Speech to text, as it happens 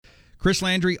Chris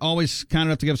Landry, always kind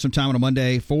enough to give us some time on a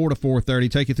Monday, 4 to 4:30,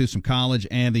 take you through some college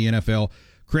and the NFL.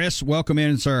 Chris, welcome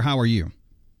in, sir. How are you?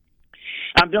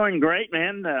 I'm doing great,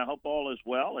 man. Hope all is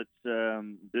well. It's a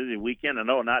busy weekend. I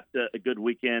know not a good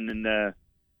weekend in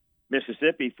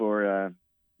Mississippi for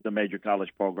the major college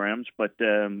programs, but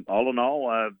all in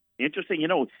all, interesting. You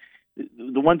know,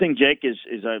 the one thing, Jake,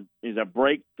 is a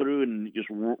break through and just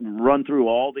run through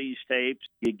all these tapes.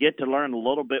 You get to learn a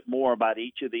little bit more about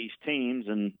each of these teams,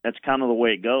 and that's kind of the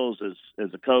way it goes. As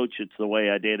a coach, it's the way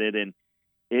I did it, and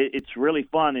it's really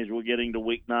fun as we're getting to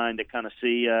week 9 to kind of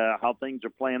see how things are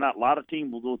playing out. A lot of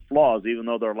teams with flaws, even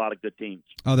though there are a lot of good teams.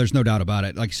 Oh, there's no doubt about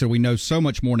it. Like I said, we know so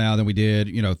much more now than we did,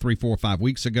 3, 4, 5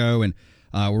 weeks ago, and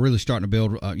we're really starting to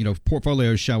build,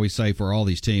 portfolios, shall we say, for all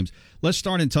these teams. Let's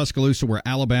start in Tuscaloosa, where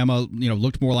Alabama,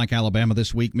 looked more like Alabama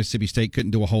this week. Mississippi State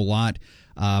couldn't do a whole lot.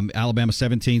 Alabama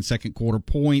 17 second quarter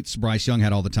points. Bryce Young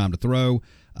had all the time to throw.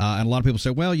 And a lot of people say,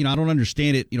 well, I don't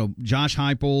understand it. Josh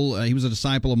Heupel, he was a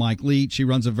disciple of Mike Leach. He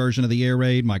runs a version of the air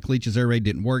raid. Mike Leach's air raid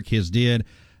didn't work. His did.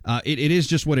 It is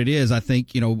just what it is. I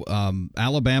think,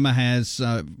 Alabama has,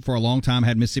 for a long time,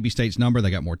 had Mississippi State's number. They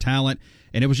got more talent.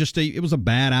 And it was just it was a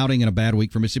bad outing and a bad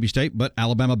week for Mississippi State, but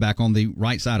Alabama back on the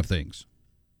right side of things.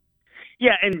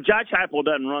 Yeah, and Josh Heupel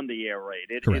doesn't run the air raid.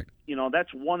 Correct.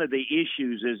 That's one of the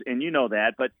issues is, and you know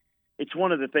that, but it's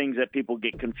one of the things that people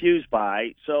get confused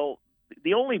by. So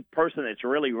the only person that's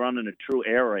really running a true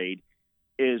air raid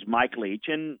is Mike Leach,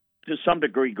 and to some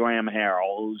degree Graham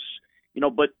Harrell,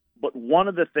 but one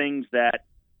of the things that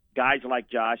guys like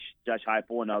Josh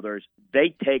Heupel and others,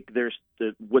 they take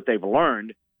what they've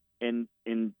learned, and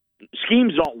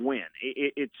schemes don't win.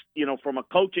 It's from a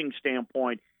coaching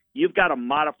standpoint, you've got to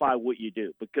modify what you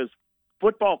do, because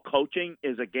football coaching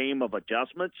is a game of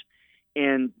adjustments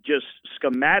and just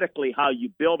schematically how you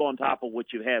build on top of what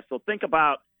you have. So think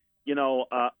about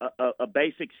a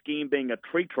basic scheme being a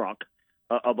tree trunk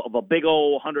of a big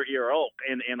old 100-year oak,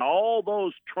 and all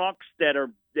those trunks that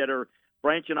are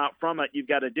branching out from it. You've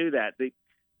got to do that.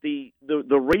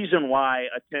 The reason why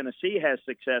Tennessee has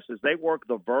success is they work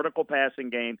the vertical passing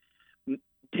game.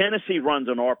 Tennessee runs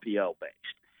an RPO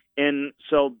based, and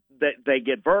so they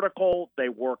get vertical. They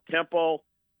work tempo.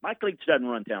 Mike Leach doesn't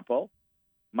run tempo.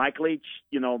 Mike Leach,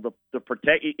 the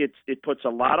protect it puts a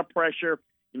lot of pressure.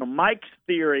 Mike's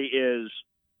theory is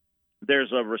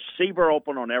there's a receiver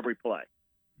open on every play.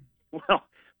 Well,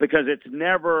 because it's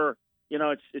never,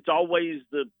 it's always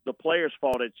the player's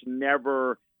fault. It's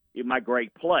never my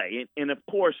great play. And of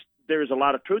course, there's a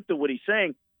lot of truth to what he's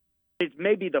saying. It's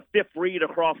maybe the fifth read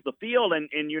across the field,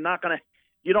 and you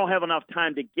don't have enough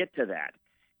time to get to that.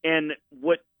 And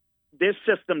what this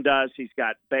system does, he's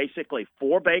got basically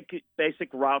 4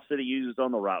 basic routes that he uses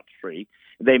on the route tree.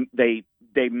 They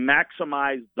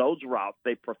maximize those routes.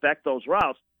 They perfect those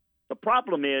routes. The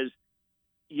problem is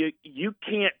you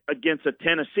can't, against a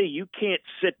Tennessee, you can't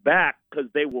sit back because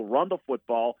they will run the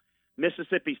football.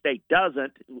 Mississippi State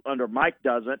doesn't, under Mike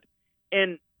doesn't.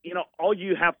 And, all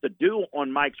you have to do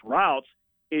on Mike's routes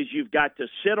is you've got to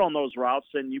sit on those routes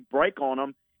and you break on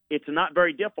them. It's not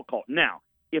very difficult. Now,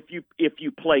 if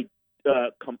you play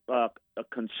a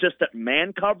consistent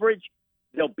man coverage,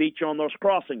 they'll beat you on those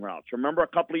crossing routes. Remember a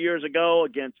couple of years ago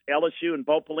against LSU and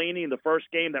Bo Pelini in the first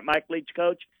game that Mike Leach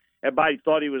coached? Everybody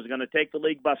thought he was going to take the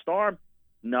league by storm.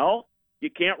 No,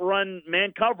 you can't run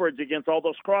man coverage against all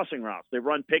those crossing routes. They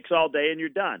run picks all day and you're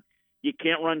done. You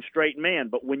can't run straight man.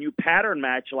 But when you pattern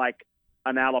match like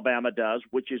an Alabama does,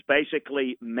 which is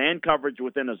basically man coverage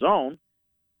within a zone,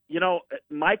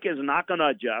 Mike is not going to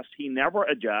adjust. He never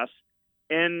adjusts.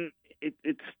 And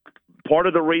it's part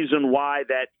of the reason why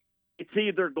that it's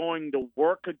either going to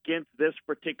work against this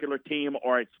particular team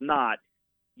or it's not.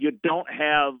 You don't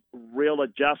have real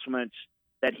adjustments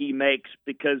that he makes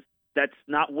because that's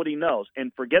not what he knows.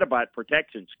 And forget about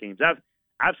protection schemes.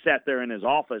 I've sat there in his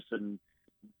office and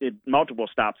did multiple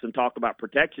stops and talked about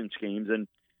protection schemes, and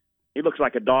he looks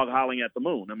like a dog howling at the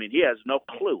moon. I mean, he has no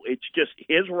clue. It's just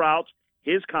his routes,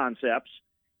 his concepts,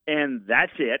 and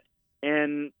that's it.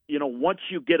 And, once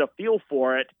you get a feel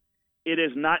for it, it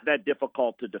is not that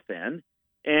difficult to defend.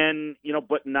 And,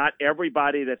 but not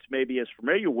everybody that's maybe as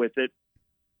familiar with it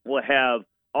will have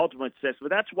ultimate success. But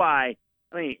that's why,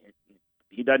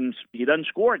 he doesn't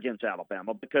score against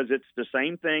Alabama because it's the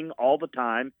same thing all the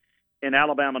time, and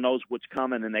Alabama knows what's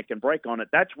coming and they can break on it.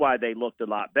 That's why they looked a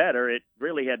lot better. It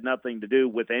really had nothing to do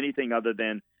with anything other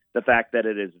than the fact that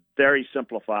it is very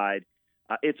simplified.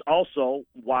 It's also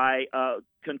why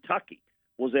Kentucky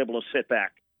was able to sit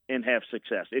back and have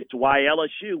success. It's why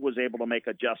LSU was able to make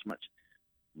adjustments.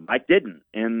 Mike didn't,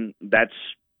 and that's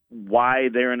why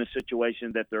they're in a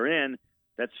situation that they're in.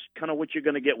 That's kind of what you're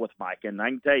going to get with Mike. And I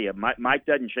can tell you, Mike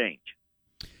doesn't change.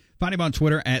 Find him on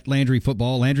Twitter at Landry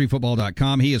Football,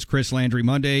 LandryFootball.com. He is Chris Landry,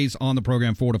 Mondays on the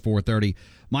program 4 to 4:30.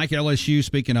 Mike, LSU,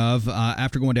 speaking of,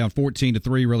 after going down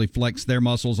 14-3, really flexed their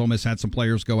muscles. Ole Miss had some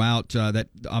players go out that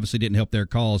obviously didn't help their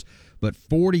cause. But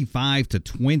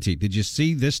 45-20, did you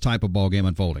see this type of ball game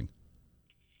unfolding?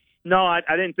 No, I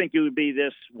didn't think it would be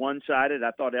this one-sided. I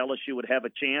thought LSU would have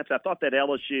a chance. I thought that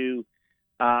LSU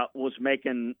was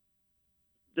making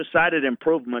decided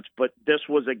improvements, but this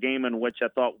was a game in which I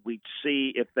thought we'd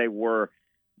see if they were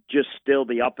just still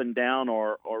the up and down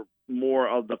or more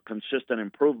of the consistent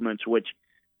improvements, which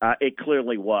it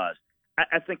clearly was.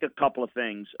 I think a couple of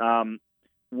things.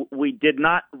 We did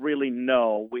not really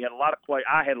know. We had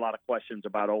I had a lot of questions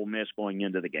about Ole Miss going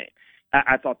into the game.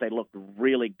 I thought they looked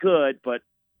really good, but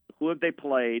who have they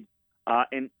played,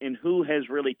 and who has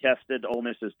really tested Ole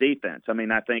Miss's defense? I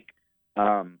mean, I think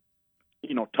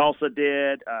Tulsa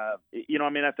did.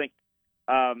 I think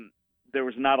there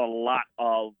was not a lot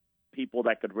of people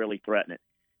that could really threaten it.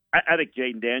 I think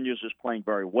Jaden Daniels is playing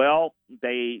very well.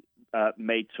 They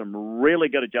made some really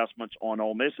good adjustments on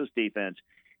Ole Miss's defense.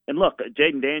 And look,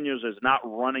 Jaden Daniels is not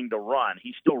running the run.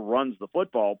 He still runs the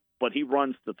football, but he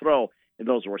runs the throw. And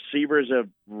those receivers have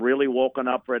really woken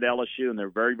up for at LSU, and they're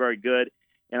very, very good.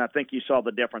 And I think you saw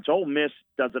the difference. Ole Miss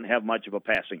doesn't have much of a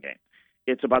passing game.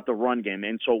 It's about the run game.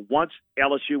 And so once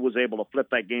LSU was able to flip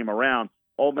that game around,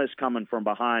 Ole Miss coming from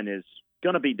behind is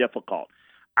going to be difficult.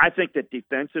 I think that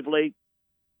defensively,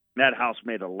 Matt House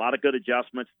made a lot of good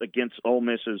adjustments against Ole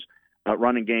Miss's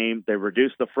running game. They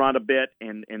reduced the front a bit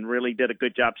and really did a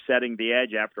good job setting the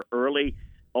edge after early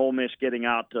Ole Miss getting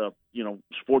out to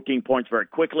 14 points very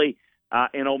quickly.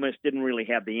 And Ole Miss didn't really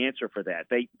have the answer for that.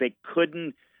 They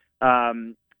couldn't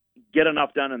get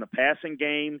enough done in the passing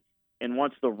game. And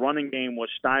once the running game was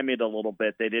stymied a little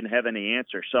bit, they didn't have any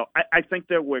answer. So I think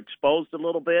they were exposed a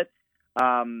little bit.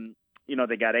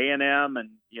 They got A&M and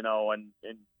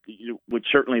which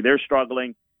certainly they're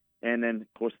struggling. And then,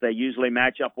 of course, they usually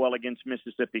match up well against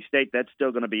Mississippi State. That's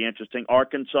still going to be interesting.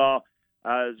 Arkansas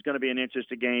is going to be an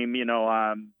interesting game.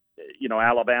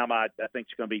 Alabama, I think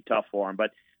it's going to be tough for them.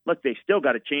 But look, they still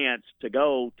got a chance to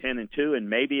go 10-2, and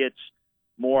maybe it's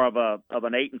more of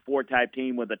an 8-4 type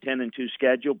team with a 10-2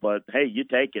 schedule. But hey, you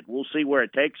take it. We'll see where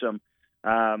it takes them.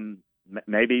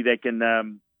 Maybe they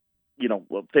can,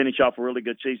 finish off a really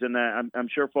good season. I'm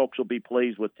sure folks will be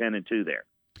pleased with 10-2 there.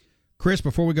 Chris,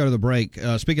 before we go to the break,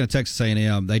 speaking of Texas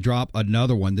A&M, they drop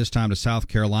another one, this time to South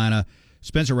Carolina.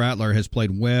 Spencer Rattler has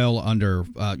played well under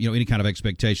any kind of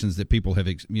expectations that people have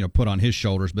put on his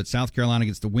shoulders, but South Carolina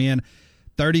gets the win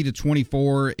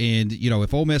 30-24, and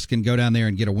if Ole Miss can go down there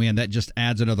and get a win, that just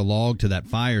adds another log to that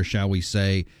fire, shall we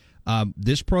say.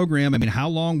 This program, how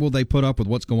long will they put up with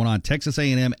what's going on? Texas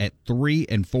A&M at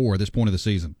 3-4 at this point of the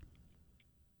season.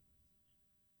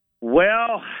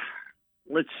 Well,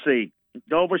 let's see.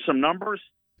 Go over some numbers.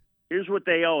 Here's what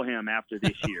they owe him after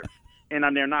this year, and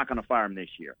they're not going to fire him this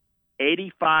year.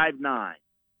 85-9.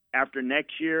 After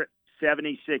next year,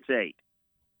 76-8.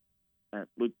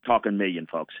 We're talking million,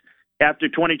 folks. After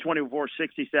 2024,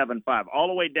 67-5. All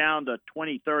the way down to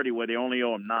 2030 where they only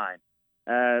owe him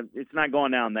 9. It's not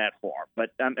going down that far.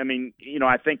 But,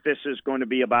 I think this is going to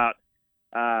be about,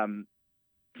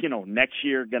 next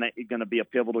year going to be a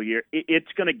pivotal year.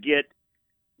 It's going to get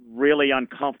really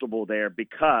uncomfortable there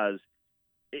because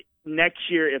next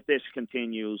year, if this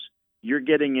continues, you're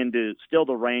getting into still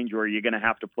the range where you're going to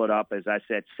have to put up, as I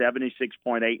said,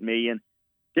 $76.8 million.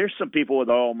 There's some people with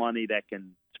oil money that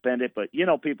can spend it, but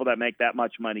people that make that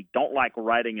much money don't like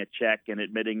writing a check and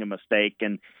admitting a mistake,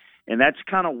 and that's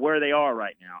kind of where they are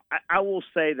right now. I will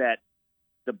say that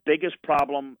the biggest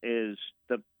problem is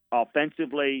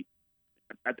offensively.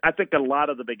 I think a lot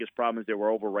of the biggest problem is they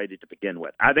were overrated to begin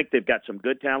with. I think they've got some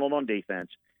good talent on defense.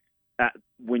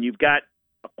 When you've got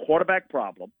a quarterback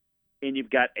problem and you've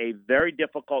got a very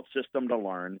difficult system to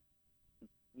learn,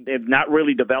 they've not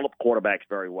really developed quarterbacks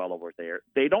very well over there.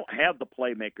 They don't have the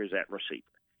playmakers at receiver.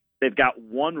 They've got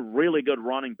one really good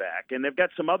running back, and they've got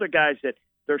some other guys that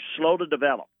they're slow to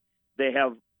develop. They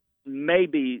have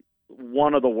maybe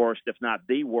one of the worst, if not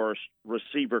the worst,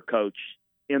 receiver coach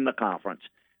in the conference.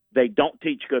 They don't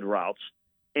teach good routes,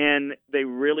 and they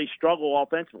really struggle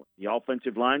offensively. The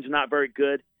offensive line's not very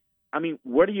good.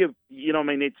 Where do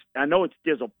I know it's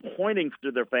disappointing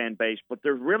to their fan base, but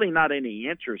there's really not any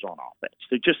answers on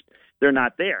offense. They're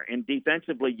not there. And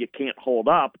defensively, you can't hold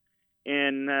up.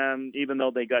 And even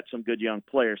though they got some good young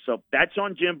players, so that's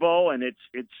on Jimbo, and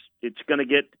it's going to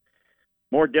get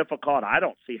more difficult. I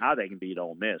don't see how they can beat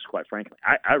Ole Miss, quite frankly.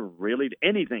 I really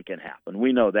anything can happen.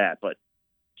 We know that, but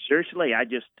seriously, I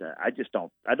just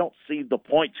don't see the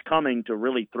points coming to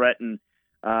really threaten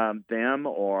them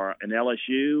or an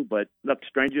LSU. But look,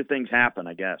 stranger things happen,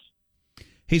 I guess.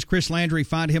 He's Chris Landry.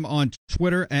 Find him on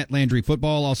Twitter at Landry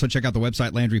Football. Also check out the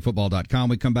website LandryFootball.com.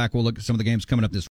 We come back, we'll look at some of the games coming up this week.